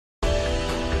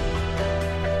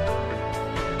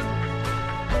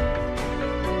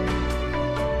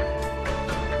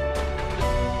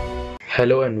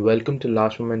Hello and welcome to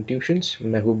Last Moment Tuitions.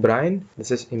 मैं हूँ Brian.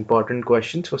 This is important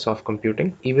questions for soft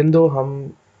computing. Even though हम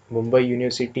Mumbai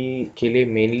university के लिए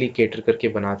mainly cater करके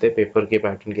बनाते हैं पेपर के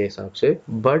पैटर्न के हिसाब से,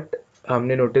 बट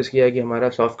हमने नोटिस किया है कि हमारा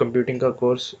सॉफ्ट कंप्यूटिंग का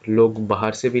कोर्स लोग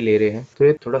बाहर से भी ले रहे हैं, तो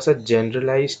ये थोड़ा सा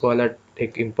जनरलाइज वाला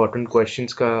एक इम्पॉर्टेंट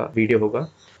क्वेश्चंस का वीडियो होगा.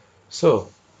 सो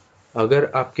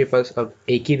अगर आपके पास अब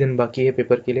एक ही दिन बाकी है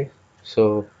पेपर के लिए,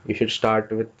 so you should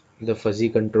start with the fuzzy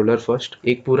controller first.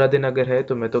 एक पूरा दिन अगर है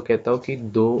तो मैं तो कहता हूँ कि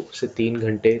 2 से 3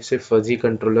 घंटे सिर्फ फजी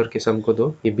कंट्रोलर के सम को दो.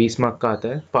 ये 20 मार्क का आता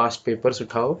है. पास्ट पेपर्स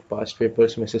उठाओ, पास्ट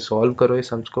पेपर्स में से सॉल्व करो ये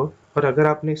सम्स को. और अगर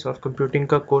आपने सॉफ्ट कंप्यूटिंग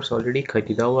का कोर्स ऑलरेडी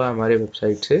खरीदा हुआ है हमारे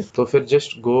वेबसाइट से, तो फिर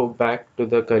just go back to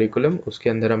the curriculum. उसके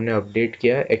अंदर हमने अपडेट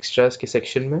किया है एक्स्ट्रास के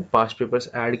सेक्शन में पास्ट पेपर्स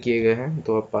ऐड किए गए हैं,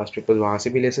 तो आप पास्ट पेपर्स वहाँ से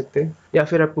भी ले सकते हैं या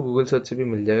फिर आपको गूगल सर्च से भी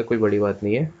मिल जाएगा. कोई बड़ी बात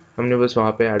नहीं है, हमने बस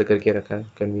वहाँ पे ऐड करके रखा है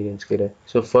कन्वीनियंस के लिए.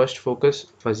 So first focus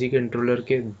fuzzy controller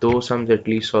के 2 सम्स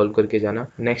एटलीस्ट सॉल्व करके जाना.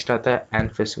 नेक्स्ट आता है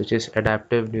एनफिस which is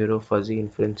adaptive neuro fuzzy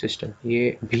inference system.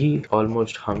 ये भी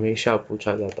ऑलमोस्ट हमेशा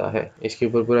पूछा जाता है. इसके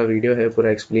ऊपर पूरा वीडियो है,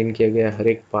 पूरा एक्सप्लेन किया गया है हर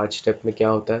एक 5 स्टेप में क्या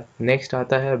होता है. नेक्स्ट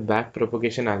आता है बैक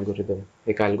प्रोपोगेशन एल्गोरिथम.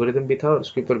 एक एल्गोरिथम भी था और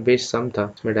उसके ऊपर बेस्ड सम था.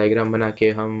 इसमें डायग्राम बना के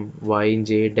हम वाई इन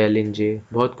जे, डेल इन जे,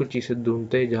 बहुत कुछ चीजें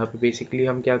ढूंढते हैं जहाँ पे बेसिकली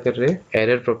हम क्या कर रहे हैं,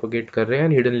 एरर प्रोपोगेट कर रहे हैं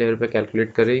एंड हिडन लेयर पे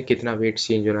कैलकुलेट कर रहे हैं कितना वेट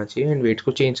चेंज होना चाहिए एंड वेट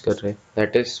को चेंज कर रहे हैं.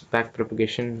 That is back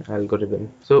propagation algorithm.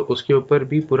 सो उसके ऊपर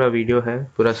भी पूरा वीडियो है,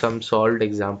 पूरा सम सॉल्व्ड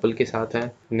एग्जांपल के साथ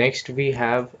है. Next we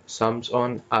have sums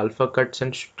on alpha cuts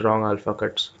and strong alpha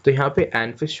cuts. तो यहाँ पे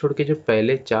एनफिस छोड़ के जो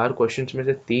पहले 4 क्वेश्चंस में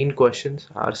से 3 questions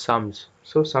are sums.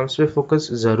 So sums पे फोकस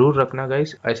जरूर रखना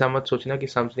गाइस. ऐसा मत सोचना कि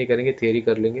सम्स नहीं करेंगे थियरी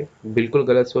कर लेंगे, बिल्कुल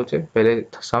गलत सोच है. पहले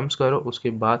सम्स करो उसके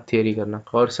बाद थियरी करना.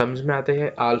 और सम्स में आते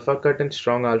हैं alpha cut and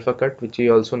strong alpha cut which is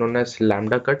also known as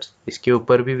lambda cuts. इसके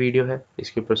ऊपर भी वीडियो है,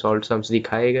 इसके ऊपर सॉल्व सम्स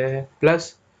दिखाए गए हैं.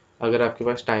 प्लस अगर आपके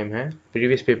पास टाइम है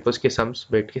प्रीवियस पेपर्स के सम्स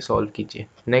बैठ के सॉल्व कीजिए.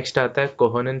 नेक्स्ट आता है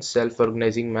coherent self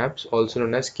organising maps also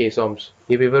known as केसॉम्स.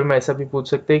 ये पेपर में ऐसा भी पूछ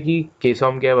सकते हैं कि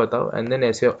केसॉम क्या बताओ एंड देन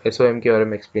एसओएम के बारे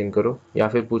में एक्सप्लेन करो, या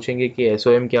फिर पूछेंगे कि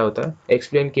एसओएम क्या होता है,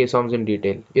 एक्सप्लेन केसॉम्स इन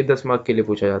डिटेल. ये 10 मार्क के लिए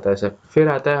पूछा जाता है सर. फिर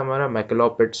आता है हमारा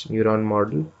मैकलोपिट्स न्यूरॉन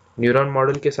मॉडल. न्यूरॉन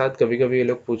मॉडल के साथ कभी कभी ये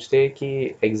लोग पूछते हैं कि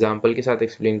एग्जाम्पल के साथ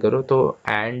एक्सप्लेन करो, तो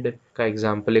एंड का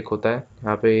एग्जाम्पल एक होता है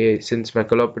यहाँ पे. सिंस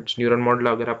मैकलोपिट्स न्यूरॉन मॉडल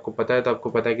अगर आपको पता है तो आपको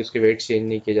पता है कि उसके वेट चेंज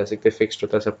नहीं किए जा सकते, फिक्स्ड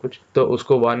होता है सब कुछ. तो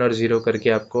उसको 1 और 0 करके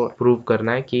आपको प्रूव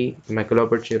करना है कि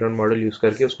मैकलोपिट्स न्यूरॉन मॉडल यूज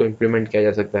करके उसको इम्प्लीमेंट किया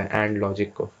जा सकता है एंड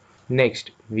लॉजिक को.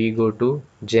 Next we go to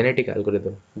genetic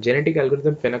algorithm. Genetic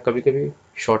algorithm पे ना कभी कभी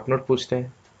शॉर्ट नोट पूछते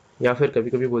हैं या फिर कभी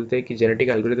कभी बोलते हैं कि जेनेटिक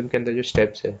एल्गोरिथम के अंदर जो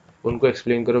स्टेप्स है उनको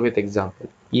एक्सप्लेन करो विद एग्जांपल.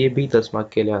 ये भी 10 मार्क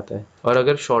के लिए आता है. और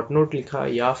अगर शॉर्ट नोट लिखा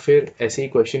या फिर ऐसे ही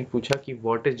क्वेश्चन पूछा कि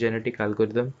व्हाट इज जेनेटिक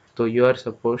एल्गोरिथम, तो you are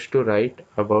suppose to right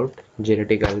about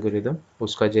genetic algorithm.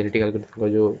 उसका जेनेटिक एल्गोरिथम का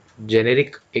जो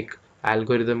जेनेरिक एक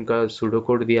एल्गोरिथम का सूडो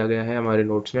कोड दिया गया है हमारे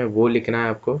नोट्स में, वो लिखना है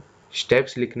आपको.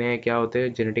 स्टेप्स लिखने हैं क्या होते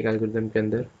हैं जेनेटिक एल्गोरिथम के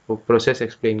अंदर, वो प्रोसेस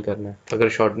एक्सप्लेन करना है. अगर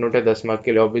शॉर्ट नोट है 10 मार्क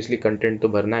के लिए, ऑब्वियसली कंटेंट तो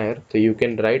भरना है यार, तो you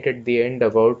can write at the end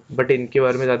about, but इनके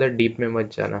बारे में ज़्यादा डीप में मत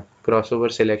जाना. Crossover,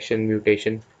 selection,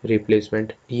 mutation,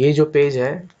 replacement. ये जो पेज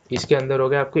है इसके अंदर हो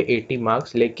गए आपके 80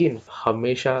 मार्क्स. लेकिन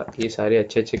हमेशा ये सारे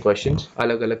अच्छे अच्छे क्वेश्चंस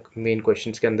अलग अलग मेन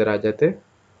क्वेश्चंस के अंदर आ जाते हैं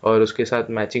और उसके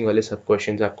साथ मैचिंग वाले सब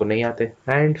क्वेश्चंस आपको नहीं आते.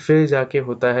 एंड फिर जाके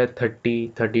होता है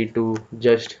 30-32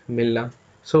 जस्ट मिलना.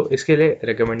 सो इसके लिए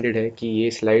रिकमेंडेड है कि ये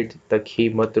स्लाइड तक ही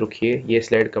मत रुकिए, ये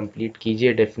स्लाइड कंप्लीट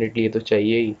कीजिए डेफिनेटली. ये तो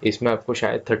चाहिए ही. इसमें आपको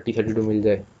शायद 30-32 मिल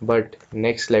जाए, बट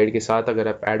नेक्स्ट स्लाइड के साथ अगर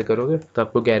आप ऐड करोगे तो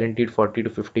आपको गारंटीड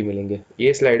 40-50 मिलेंगे.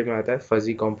 ये स्लाइड में आता है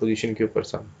फजी कॉम्पोजिशन के ऊपर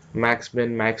सम, मैक्स बिन,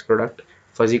 मैक्स प्रोडक्ट,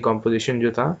 फजी कॉम्पोजिशन जो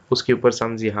था उसके ऊपर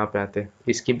सम्स यहाँ पे आते हैं.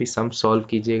 इसकी भी सम सॉल्व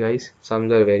कीजिएगा, इस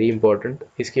सम्स आर वेरी इंपॉर्टेंट.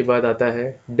 इसके बाद आता है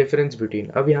डिफरेंस बिटवीन.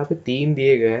 अब यहाँ पे 3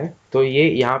 दिए गए हैं, तो ये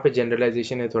यहाँ पे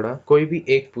जनरलाइजेशन है थोड़ा, कोई भी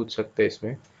एक पूछ सकते हैं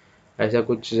इसमें. ऐसा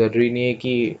कुछ ज़रूरी नहीं है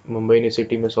कि मुंबई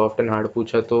यूनिवर्सिटी में सॉफ्ट एंड हार्ड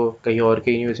पूछा तो कहीं और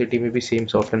की यूनिवर्सिटी में भी सेम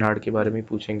सॉफ्ट एंड हार्ड के बारे में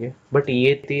पूछेंगे. बट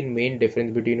ये 3 मेन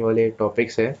डिफरेंस बिटवीन वाले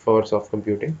टॉपिक्स है फॉर सॉफ्ट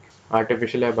कंप्यूटिंग.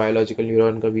 आर्टिफिशियल या बायोलॉजिकल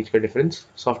न्यूरॉन का बीच का difference,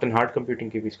 soft and hard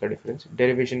computing के बीच का difference,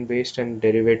 derivation based and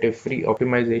derivative free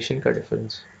optimisation का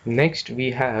difference. Next we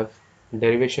have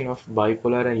derivation of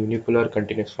bipolar and unipolar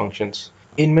continuous functions.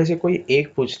 इनमें से कोई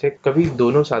एक पूछते, कभी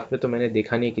दोनों साथ में तो मैंने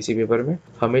देखा नहीं है किसी पेपर में.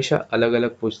 हमेशा अलग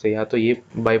अलग पूछते, या तो ये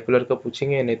बाइपोलर का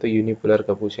पूछेंगे या नहीं तो यूनिपोलर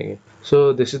का पूछेंगे.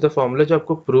 So this is the formula जो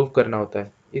आपको प्रूव करना होता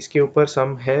है. इसके ऊपर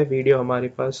सम है वीडियो हमारे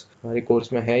पास, हमारे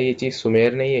कोर्स में है. ये चीज़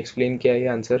सुमेर ने ही एक्सप्लेन किया है, ये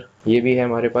आंसर ये भी है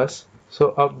हमारे पास. सो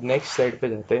अब नेक्स्ट स्लाइड पे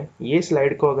जाते हैं. ये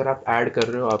स्लाइड को अगर आप ऐड कर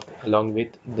रहे हो आप अलॉन्ग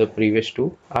विथ द प्रीवियस 2,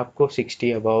 आपको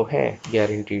 60 अबाव है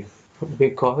गारंटीड,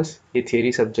 बिकॉज ये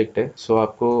थियरी सब्जेक्ट है. सो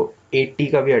आपको 80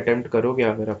 का भी अटेम्प्ट करोगे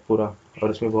अगर आप पूरा, और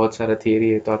उसमें बहुत सारा थियरी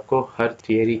है, तो आपको हर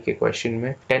थियरी के क्वेश्चन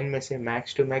में 10 में से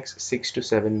मैक्स टू मैक्स 6 to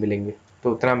 7 मिलेंगे।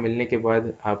 तो उतना मिलने के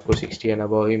बाद आपको 60 एंड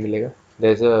अबव ही मिलेगा।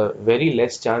 There is a very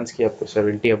less chance कि आपको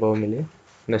 70 अबव मिले।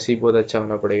 नसीब बहुत अच्छा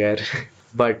होना पड़ेगा यार।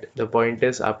 बट द पॉइंट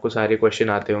इज आपको सारे क्वेश्चन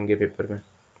आते होंगे पेपर में,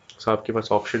 सो आपके पास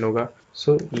ऑप्शन होगा।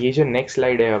 सो ये जो नेक्स्ट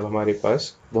स्लाइड है अब हमारे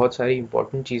पास बहुत सारी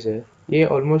इंपॉर्टेंट चीज़ है। ये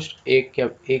ऑलमोस्ट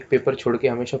एक पेपर छोड़ के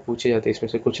हमेशा पूछे जाते हैं इसमें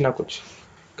से कुछ ना कुछ।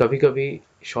 कभी कभी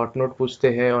शॉर्ट नोट पूछते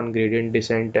हैं on gradient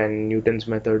descent and Newton's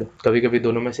method, कभी कभी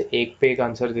दोनों में से एक पे एक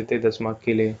आंसर देते हैं 10 मार्क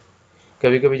के लिए।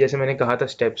 कभी कभी जैसे मैंने कहा था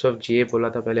स्टेप्स ऑफ जीए बोला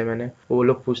था पहले मैंने, वो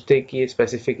लोग पूछते हैं कि ये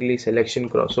स्पेसिफिकली सिलेक्शन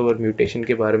क्रॉसओवर म्यूटेशन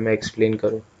के बारे में एक्सप्लेन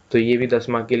करो, तो ये भी 10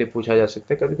 मार्क के लिए पूछा जा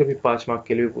सकता है। कभी कभी 5 मार्क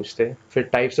के लिए भी पूछते हैं। फिर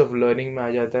टाइप्स ऑफ लर्निंग में आ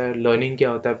जाता है, लर्निंग क्या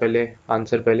होता है पहले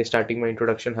आंसर, पहले स्टार्टिंग में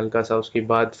इंट्रोडक्शन हल्का सा, उसके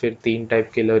बाद फिर 3 टाइप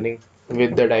के लर्निंग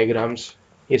विद द डायग्राम्स।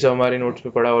 ये सब हमारे नोट्स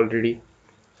में पढ़ा already.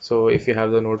 So if you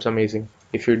have the notes amazing,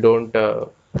 if you don't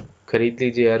खरीद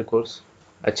लीजिए यार कोर्स,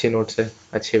 अच्छे नोट्स है,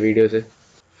 अच्छे वीडियोस है।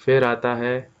 फिर आता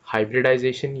है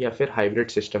हाइब्रिडाइजेशन या फिर हाइब्रिड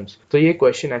सिस्टम्स। तो ये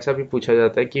क्वेश्चन ऐसा भी पूछा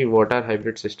जाता है कि what are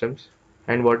hybrid systems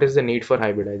and what is the need for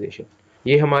hybridisation.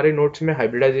 ये हमारे नोट्स में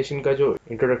हाइब्रिडाइजेशन का जो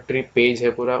इंट्रोडक्टरी पेज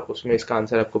है पूरा, उसमें इसका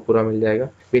आंसर आपको पूरा मिल जाएगा।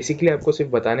 बेसिकली आपको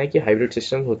सिर्फ बताना है कि हाइब्रिड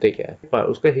सिस्टम होते क्या है,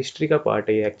 उसका हिस्ट्री का पार्ट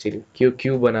है ये एक्चुअली,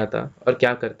 क्यों बना था और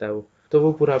क्या करता है वो, तो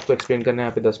वो पूरा आपको एक्सप्लेन करना है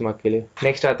यहाँ पे 10 मार्क के लिए।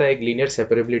 नेक्स्ट आता है एक लीनियर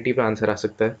सेपरेबिलिटी पे आंसर आ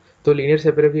सकता है। तो लीनियर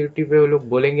सेपरेबिलिटी पे वो लोग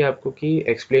बोलेंगे आपको कि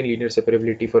एक्सप्लेन लीनियर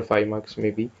सेपरेबिलिटी फॉर 5 मार्क्स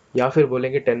में भी, या फिर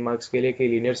बोलेंगे 10 मार्क्स के लिए कि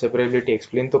लीनियर सेपरेबिलिटी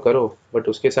एक्सप्लेन तो करो बट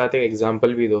उसके साथ एक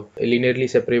एग्जांपल भी दो, linearly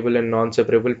separable and non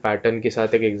separable pattern के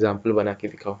साथ एक एग्जांपल बना के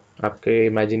दिखाओ। आपके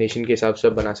इमेजिनेशन के हिसाब से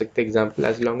आप बना सकते हैं example,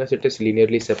 as long as it is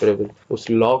linearly separable, उस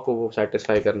लॉ को वो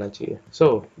सेटिस्फाई करना चाहिए।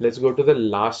 So let's go to the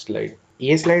last slide.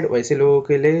 ये स्लाइड वैसे लोगों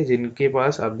के लिए जिनके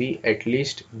पास अभी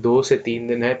एटलीस्ट 2 से 3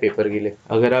 दिन है पेपर के लिए।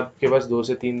 अगर आपके पास 2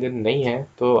 से 3 दिन नहीं है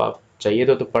तो आप चाहिए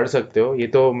तो पढ़ सकते हो, ये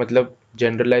तो मतलब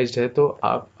जनरलाइज्ड है तो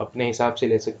आप अपने हिसाब से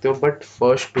ले सकते हो, बट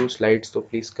फर्स्ट 2 स्लाइड्स तो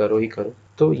प्लीज करो ही करो।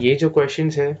 तो ये जो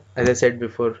क्वेश्चंस है, एज आई सेड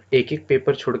बिफोर, एक एक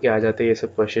पेपर छोड़ के आ जाते हैं ये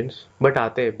सब क्वेश्चंस, बट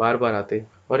आते हैं, बार बार आते हैं,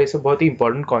 और ये सब बहुत ही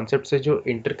इंपॉर्टेंट कॉन्सेप्ट्स है जो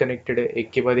इंटरकनेक्टेड है, एक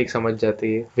के बाद एक समझ जाते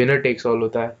हैं। विनर टेक्स ऑल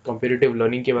होता है। कंपेरेटिव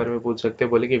लर्निंग के बारे में पूछ सकते हैं,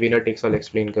 बोले कि विनर टेक्स ऑल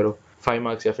एक्सप्लेन करो, 5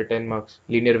 मार्क्स या फिर 10 marks.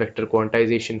 Linear vector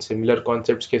quantization similar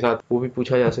concepts के साथ वो भी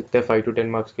पूछा जा सकता है 5 to 10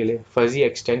 मार्क्स के लिए। फजी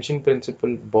एक्सटेंशन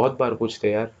प्रिंसिपल बहुत बार पूछते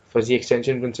हैं यार, फजी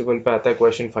एक्सटेंशन प्रिंसिपल पे आता है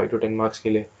क्वेश्चन 5 to 10 मार्क्स के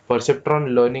लिए। Perceptron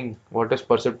learning, what is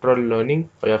perceptron learning,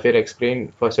 या फिर explain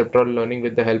perceptron learning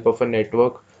with the help of a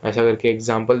network, ऐसा करके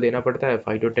एग्जाम्पल देना पड़ता है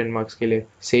 5 to 10 मार्क्स के लिए।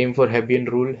 Same for Hebbian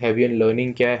rule, Hebbian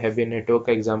learning क्या है, हेबियन नेटवर्क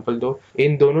का एग्जाम्पल दो।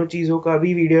 इन दोनों चीज़ों का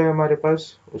भी वीडियो है हमारे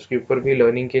पास, उसके ऊपर भी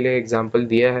लर्निंग के लिए एग्जाम्पल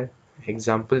दिया है,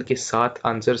 एग्जाम्पल के साथ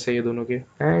आंसर है ये दोनों के।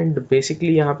 एंड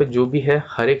बेसिकली यहाँ पे जो भी है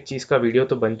हर एक चीज़ का वीडियो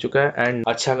तो बन चुका है एंड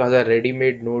अच्छा खासा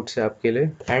रेडीमेड नोट्स है आपके लिए,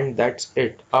 एंड दैट्स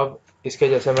इट। अब इसके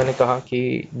जैसे मैंने कहा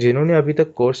कि जिन्होंने अभी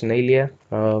तक कोर्स नहीं लिया,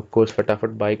 कोर्स फटाफट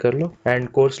बाय कर लो, एंड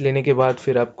कोर्स लेने के बाद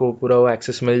फिर आपको पूरा वो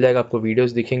एक्सेस मिल जाएगा, आपको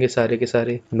वीडियोस दिखेंगे, सारे के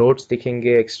सारे नोट्स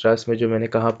दिखेंगे, एक्स्ट्रास में जो मैंने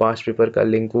कहा पास्ट पेपर का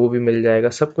लिंक वो भी मिल जाएगा,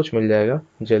 सब कुछ मिल जाएगा।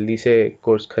 जल्दी से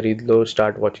कोर्स खरीद लो,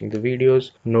 start watching the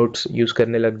videos, notes use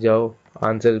करने लग जाओ,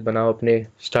 आंसर्स बनाओ अपने,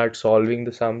 start solving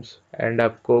the sums, and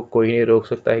आपको कोई नहीं रोक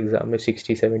सकता एग्जाम में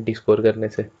 60-70 स्कोर करने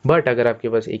से। बट अगर आपके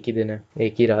पास एक ही दिन है,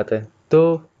 एक ही रात है,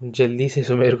 तो जल्दी से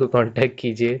सुमेर को कांटेक्ट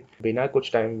कीजिए, बिना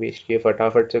कुछ टाइम वेस्ट किए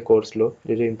फटाफट से कोर्स लो।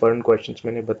 जो जो इंपॉर्टेंट क्वेश्चंस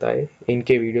मैंने बताए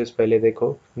इनके वीडियोस पहले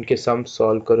देखो, इनके सम्स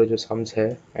सॉल्व करो जो सम्स है,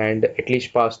 एंड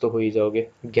एटलीस्ट पास तो हो ही जाओगे,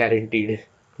 गारंटीड है।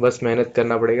 बस मेहनत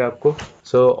करना पड़ेगा आपको।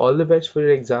 So all the best for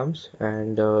your exams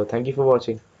and thank you for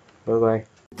watching. Bye bye.